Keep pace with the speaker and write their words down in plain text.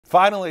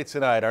Finally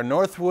tonight, our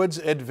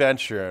Northwoods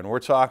adventure, and we're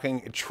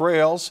talking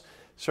trails.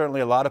 Certainly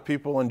a lot of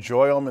people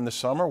enjoy them in the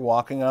summer,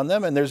 walking on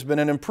them, and there's been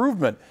an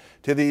improvement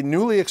to the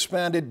newly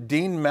expanded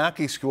Dean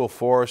Makey School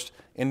Forest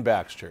in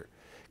Baxter.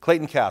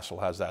 Clayton Castle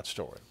has that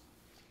story.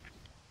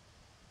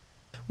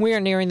 We are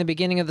nearing the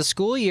beginning of the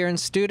school year, and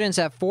students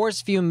at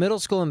Forest View Middle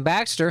School in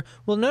Baxter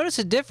will notice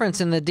a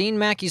difference in the Dean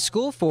Makey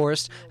School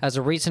Forest as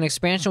a recent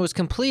expansion was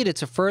completed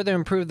to further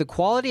improve the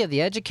quality of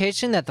the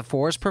education that the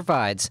forest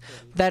provides.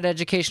 That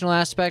educational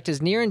aspect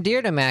is near and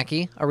dear to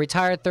Makey, a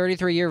retired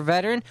 33-year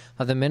veteran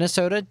of the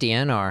Minnesota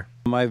DNR.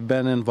 I've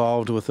been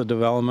involved with the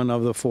development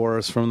of the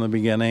forest from the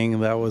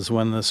beginning. That was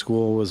when the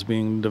school was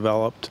being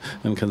developed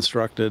and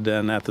constructed,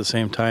 and at the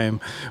same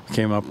time we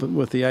came up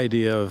with the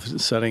idea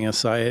of setting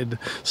aside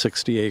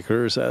 60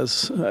 acres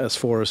as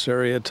forest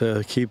area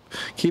to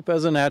keep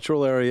as a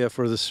natural area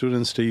for the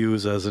students to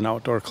use as an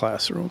outdoor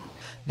classroom.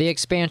 The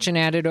expansion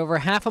added over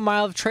half a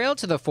mile of trail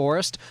to the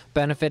forest,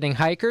 benefiting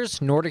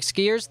hikers, Nordic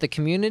skiers, the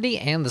community,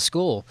 and the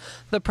school.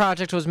 The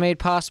project was made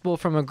possible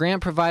from a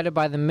grant provided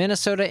by the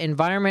Minnesota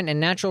Environment and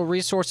Natural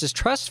Resources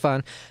Trust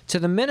Fund to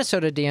the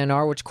Minnesota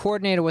DNR, which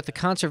coordinated with the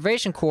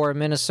Conservation Corps of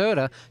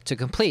Minnesota to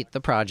complete the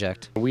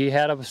project. We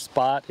had a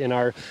spot in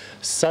our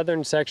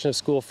southern section of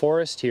school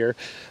forest here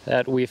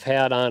that we've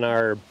had on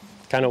our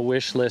kind of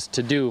wish list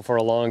to do for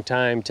a long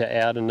time, to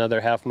add another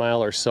half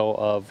mile or so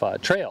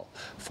of trail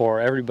for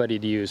everybody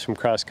to use, from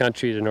cross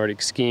country to Nordic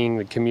skiing,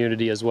 the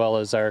community, as well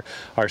as our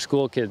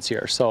school kids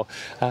here. So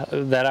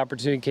that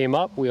opportunity came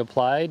up, we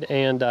applied,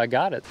 and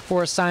got it.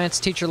 For a science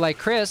teacher like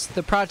Chris,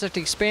 the project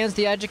expands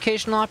the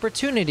educational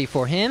opportunity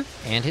for him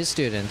and his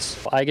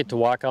students. I get to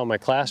walk out my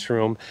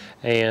classroom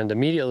and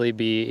immediately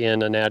be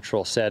in a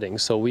natural setting.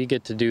 So we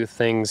get to do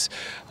things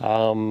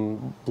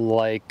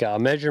like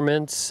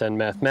measurements and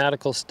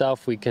mathematical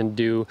stuff. We can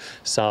do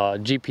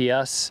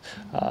GPS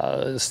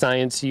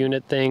science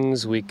unit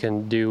things. We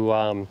can do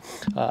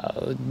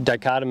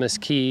dichotomous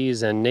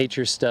keys and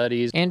nature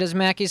studies. And as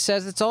Makey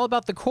says, it's all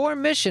about the core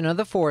mission of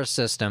the forest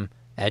system: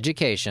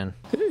 education.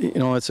 You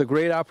know, it's a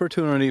great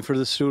opportunity for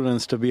the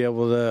students to be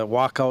able to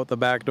walk out the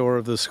back door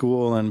of the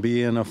school and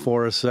be in a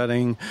forest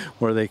setting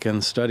where they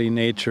can study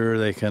nature,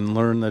 they can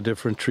learn the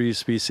different tree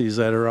species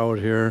that are out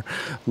here,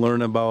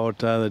 learn about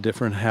the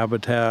different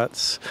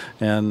habitats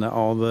and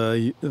all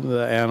the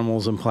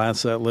animals and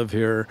plants that live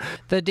here.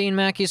 The Dean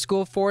Makey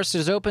School Forest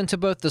is open to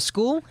both the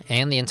school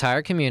and the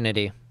entire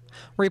community.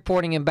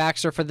 Reporting in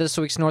Baxter for this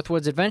week's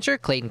Northwoods Adventure,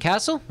 Clayton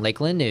Castle,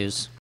 Lakeland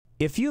News.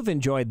 If you've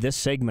enjoyed this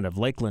segment of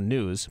Lakeland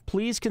News,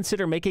 please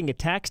consider making a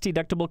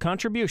tax-deductible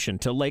contribution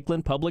to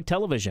Lakeland Public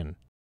Television.